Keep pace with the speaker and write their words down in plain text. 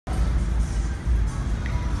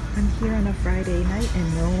I'm here on a Friday night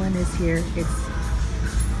and no one is here. It's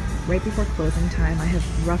right before closing time. I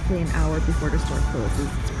have roughly an hour before the store closes.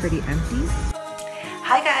 It's pretty empty.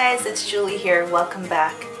 Hi guys, it's Julie here. Welcome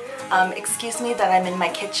back. Excuse me that I'm in my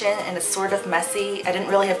kitchen and it's sort of messy. I didn't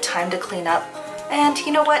really have time to clean up. And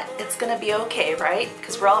you know what? It's gonna be okay, right?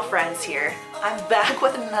 Because we're all friends here. I'm back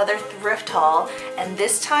with another thrift haul, and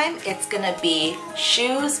this time it's gonna be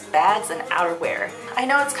shoes, bags, and outerwear. I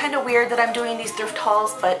know it's kind of weird that I'm doing these thrift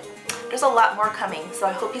hauls, but there's a lot more coming, so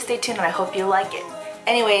I hope you stay tuned and I hope you like it.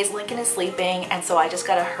 Anyways, Lincoln is sleeping, and so I just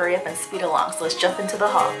gotta hurry up and speed along, so let's jump into the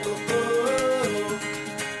haul.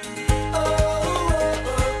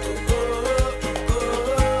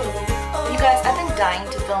 You guys, I've been dying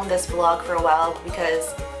to film this vlog for a while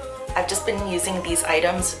because I've just been using these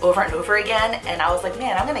items over and over again, and I was like,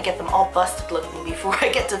 man, I'm gonna get them all busted looking before I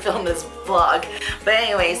get to film this vlog. But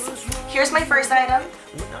anyways, here's my first item,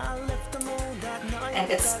 and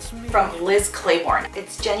it's from Liz Claiborne.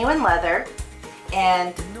 It's genuine leather,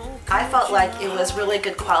 and I felt like it was really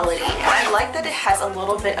good quality, and I like that it has a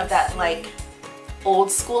little bit of that like old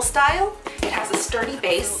school style. It has a sturdy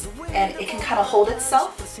base and it can kind of hold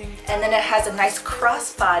itself, and then it has a nice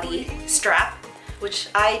crossbody strap, which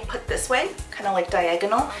I put this way, kind of like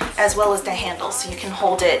diagonal, as well as the handles, so you can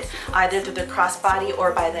hold it either through the crossbody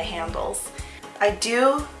or by the handles. I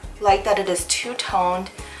do like that it is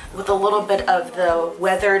two-toned with a little bit of the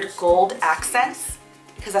weathered gold accents,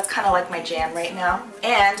 because that's kind of like my jam right now.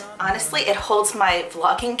 And honestly, it holds my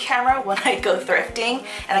vlogging camera when I go thrifting,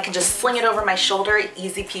 and I can just sling it over my shoulder,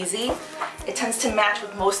 easy peasy. It tends to match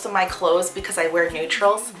with most of my clothes because I wear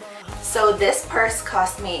neutrals. So this purse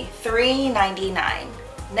cost me $3.99.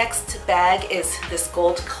 Next bag is this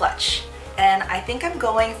gold clutch, and I think I'm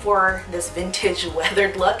going for this vintage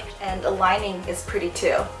weathered look, and the lining is pretty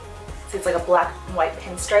too. So it's like a black and white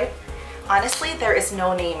pinstripe. Honestly, there is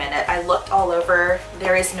no name in it. I looked all over.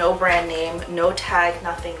 There is no brand name, no tag,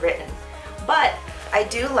 nothing written. But I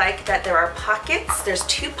do like that there are pockets. There's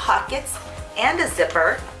 2 pockets and a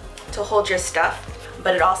zipper to hold your stuff,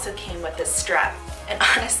 but it also came with this strap. And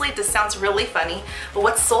honestly, this sounds really funny, but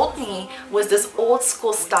what sold me was this old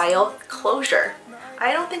school style closure.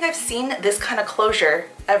 I don't think I've seen this kind of closure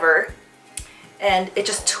ever. And it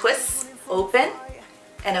just twists open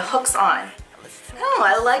and it hooks on. I don't know,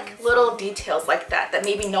 I like little details like that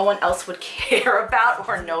maybe no one else would care about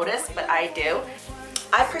or notice, but I do.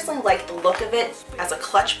 I personally like the look of it as a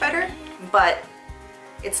clutch better, but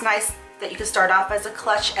it's nice that you can start off as a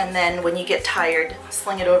clutch and then when you get tired,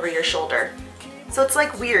 sling it over your shoulder. So it's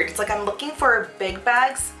like weird. It's like I'm looking for big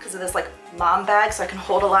bags because of this like mom bag, so I can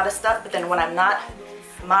hold a lot of stuff, but then when I'm not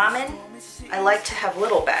momming, I like to have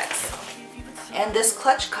little bags. And this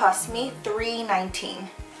clutch cost me $3.19.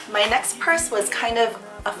 My next purse was kind of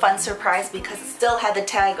a fun surprise because it still had the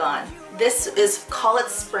tag on. This is Call It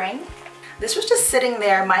Spring. This was just sitting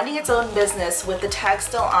there minding its own business with the tag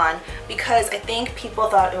still on because I think people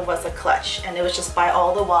thought it was a clutch, and it was just by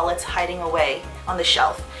all the wallets hiding away on the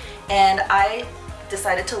shelf. And I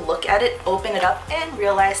decided to look at it, open it up, and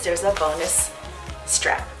realize there's a bonus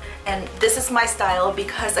strap. And this is my style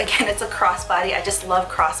because again, it's a crossbody. I just love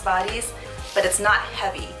crossbodies, but it's not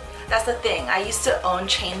heavy. That's the thing. I used to own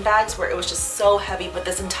chain bags where it was just so heavy, but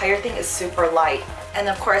this entire thing is super light. And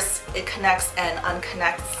of course, it connects and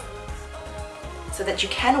unconnects so that you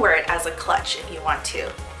can wear it as a clutch if you want to.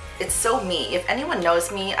 It's so me. If anyone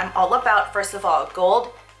knows me, I'm all about, first of all,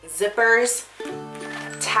 gold, zippers,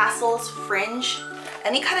 tassels, fringe,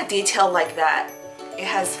 any kind of detail like that. It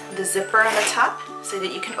has the zipper on the top so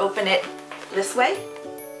that you can open it this way.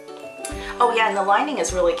 Oh yeah, and the lining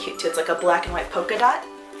is really cute too. It's like a black and white polka dot.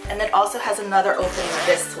 And it also has another opening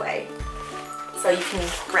this way, so you can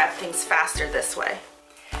grab things faster this way.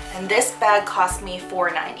 And this bag cost me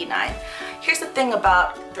 $4.99. Here's the thing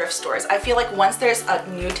about thrift stores. I feel like once there's a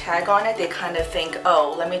new tag on it, they kind of think,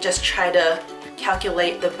 oh, let me just try to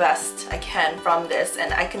calculate the best I can from this.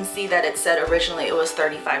 And I can see that it said originally it was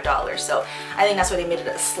 $35. So I think that's why they made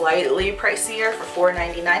it slightly pricier for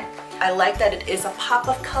 $4.99. I like that it is a pop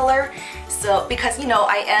of color. So because, you know,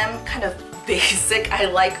 I am kind of basic. I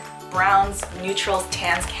like browns, neutrals,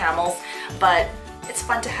 tans, camels, but it's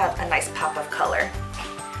fun to have a nice pop of color.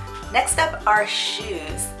 Next up are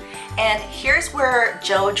shoes. And here's where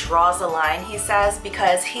Joe draws a line, he says,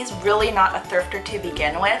 because he's really not a thrifter to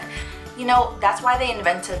begin with. You know, that's why they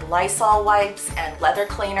invented Lysol wipes and leather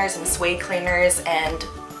cleaners and suede cleaners, and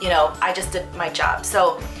you know, I just did my job.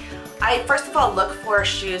 So I first of all look for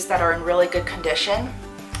shoes that are in really good condition,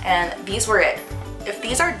 and these were it. If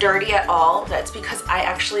these are dirty at all, that's because I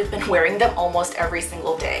actually have been wearing them almost every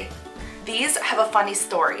single day. these have a funny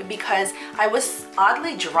story because I was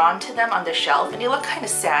oddly drawn to them on the shelf and they look kind of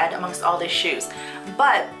sad amongst all the shoes.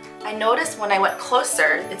 But I noticed when I went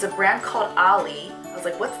closer, it's a brand called Ali. I was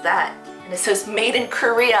like, what's that? And it says made in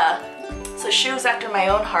Korea. So shoes after my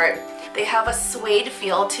own heart. They have a suede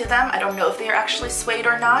feel to them. I don't know if they are actually suede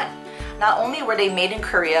or not. Not only were they made in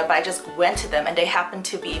Korea, but I just went to them and they happen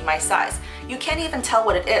to be my size. You can't even tell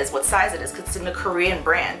what it is, what size it is, because it's in a Korean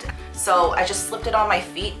brand. So I just slipped it on my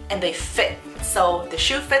feet and they fit. So the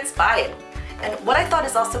shoe fits, buy it. And what I thought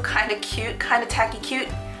is also kind of cute, kind of tacky cute,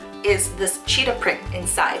 is this cheetah print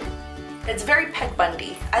inside. It's very Peg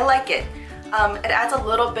Bundy. I like it. It adds a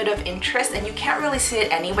little bit of interest and you can't really see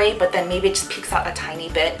it anyway, but then maybe it just peeks out a tiny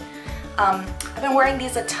bit. I've been wearing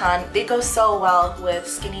these a ton. They go so well with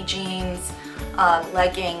skinny jeans,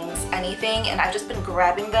 leggings, anything, and I've just been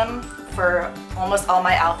grabbing them for almost all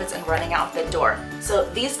my outfits and running out the door. So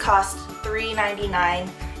these cost $3.99,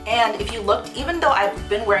 and if you looked, even though I've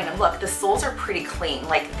been wearing them, look, the soles are pretty clean.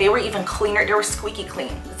 Like, they were even cleaner, they were squeaky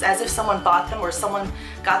clean. It's as if someone bought them or someone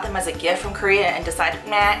got them as a gift from Korea and decided,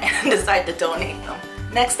 nah, and decided to donate them.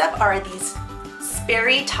 Next up are these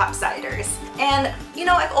Sperry topsiders. And you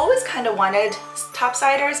know, I've always kind of wanted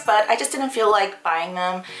topsiders, but I just didn't feel like buying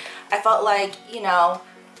them. I felt like, you know,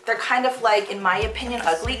 they're kind of like, in my opinion,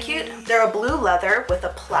 ugly cute. They're a blue leather with a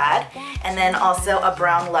plaid and then also a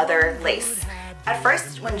brown leather lace. At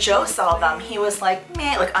first, when Joe saw them, he was like,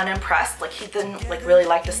 meh, like unimpressed. Like he didn't like really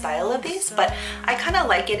like the style of these, but I kind of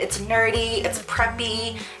like it. It's nerdy, it's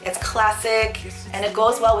preppy, it's classic, and it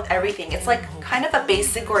goes well with everything. It's like kind of a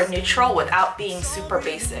basic or a neutral without being super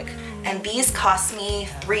basic. And these cost me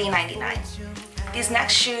 $3.99. These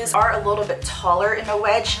next shoes are a little bit taller in a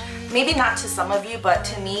wedge. Maybe not to some of you, but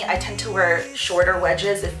to me, I tend to wear shorter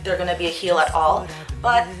wedges if they're gonna be a heel at all.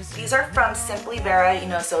 But these are from Simply Vera, you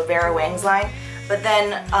know, so Vera Wang's line. But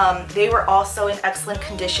then they were also in excellent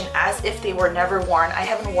condition as if they were never worn. I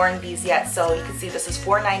haven't worn these yet, so you can see this is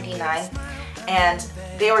 $4.99. And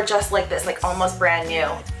they were just like this, like almost brand new.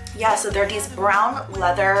 Yeah, so they're these brown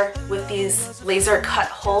leather with these laser cut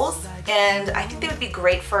holes. And I think they would be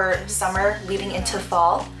great for summer leading into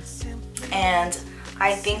fall. And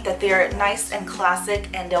I think that they're nice and classic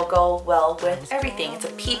and they'll go well with everything. It's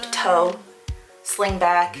a peep toe, sling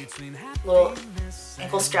back, little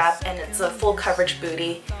ankle strap, and it's a full coverage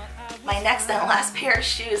booty. My next and last pair of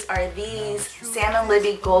shoes are these Salmon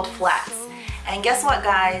Libby gold flats. And guess what,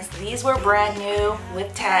 guys? These were brand new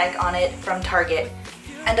with tag on it from Target.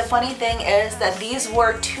 And the funny thing is that these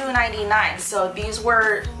were $2.99, so these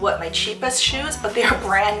were what, my cheapest shoes, but they are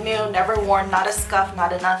brand new, never worn, not a scuff,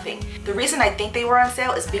 not a nothing. The reason I think they were on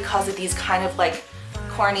sale is because of these kind of like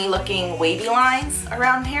corny looking wavy lines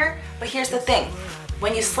around here. But here's the thing,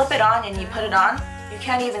 when you slip it on and you put it on, you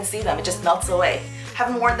can't even see them, it just melts away.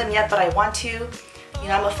 Haven't worn them yet, but I want to. You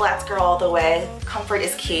know, I'm a flats girl all the way. Comfort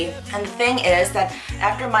is key. And the thing is that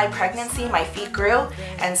after my pregnancy, my feet grew,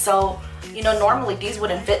 and so, you know, normally these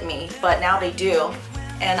wouldn't fit me, but now they do.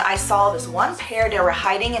 And I saw this one pair, they were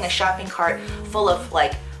hiding in a shopping cart full of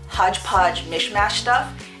like hodgepodge mishmash stuff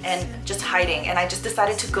and just hiding, and I just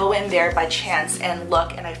decided to go in there by chance and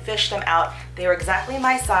look, and I fished them out. They were exactly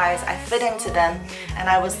my size, I fit into them, and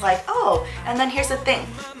I was like, oh. And then here's the thing,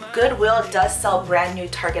 Goodwill does sell brand new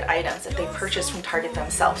Target items if they purchase from Target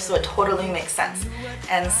themselves, so it totally makes sense.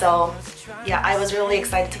 And so yeah, I was really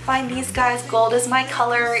excited to find these guys. Gold is my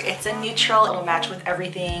color, it's a neutral, it'll match with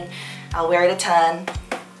everything. I'll wear it a ton.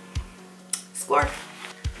 Score.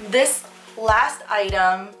 This last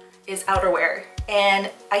item is outerwear, and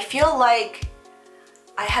I feel like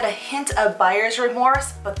I had a hint of buyer's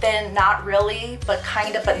remorse, but then not really, but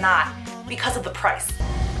kind of, but not, because of the price.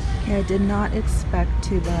 Okay, I did not expect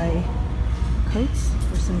to buy coats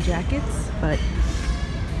or some jackets, but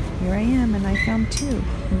here I am, and I found two.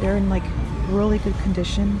 And they're in like really good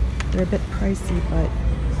condition. They're a bit pricey, but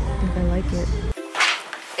I think I like it.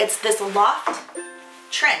 It's this loft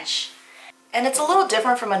trench. And it's a little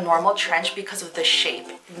different from a normal trench because of the shape,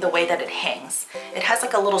 the way that it hangs. It has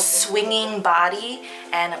like a little swinging body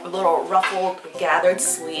and a little ruffled gathered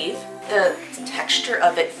sleeve. The texture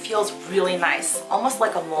of it feels really nice, almost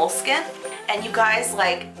like a moleskin. And you guys,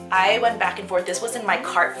 like, I went back and forth. This was in my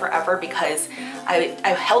cart forever because I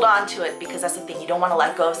held on to it, because that's the thing, you don't want to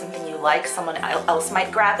let go of something you like, someone else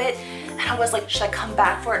might grab it. And I was like, should I come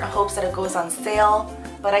back for it in hopes that it goes on sale?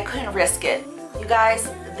 But I couldn't risk it. You guys,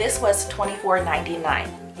 this was $24.99.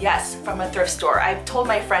 Yes, from a thrift store. I told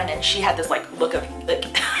my friend and she had this like look of like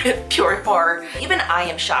pure horror. Even I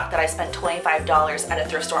am shocked that I spent $25 at a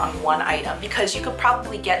thrift store on one item, because you could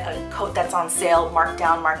probably get a coat that's on sale, marked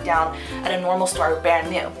down at a normal store brand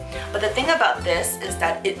new. But the thing about this is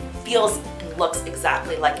that it feels and looks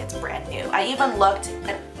exactly like it's brand new. I even looked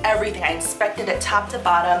at everything. I inspected it top to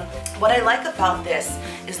bottom. What I like about this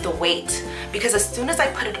is the weight, because as soon as I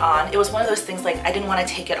put it on, it was one of those things like I didn't want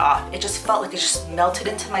to take it off. It just felt like it just melted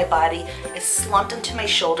into my body. It slumped into my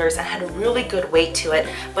shoulders and had a really good weight to it,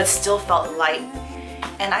 but still felt light.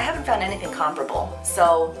 And I haven't found anything comparable.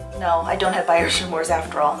 So no, I don't have buyer's remorse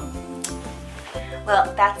after all.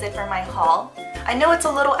 Well, that's it for my haul. I know it's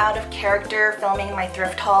a little out of character filming my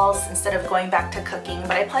thrift hauls instead of going back to cooking,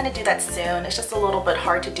 but I plan to do that soon. It's just a little bit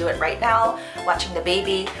hard to do it right now, watching the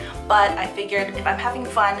baby. But I figured if I'm having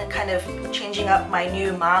fun kind of changing up my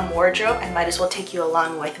new mom wardrobe, I might as well take you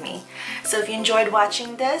along with me. So if you enjoyed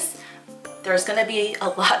watching this, there's gonna be a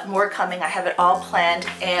lot more coming. I have it all planned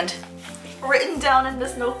and written down in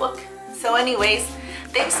this notebook. So anyways,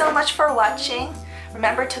 thanks so much for watching.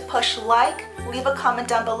 Remember to push like, leave a comment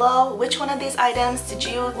down below. Which one of these items did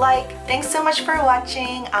you like? Thanks so much for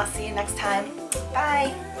watching. I'll see you next time.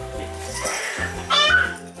 Bye.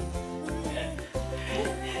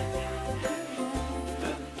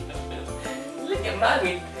 Look at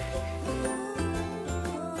mommy.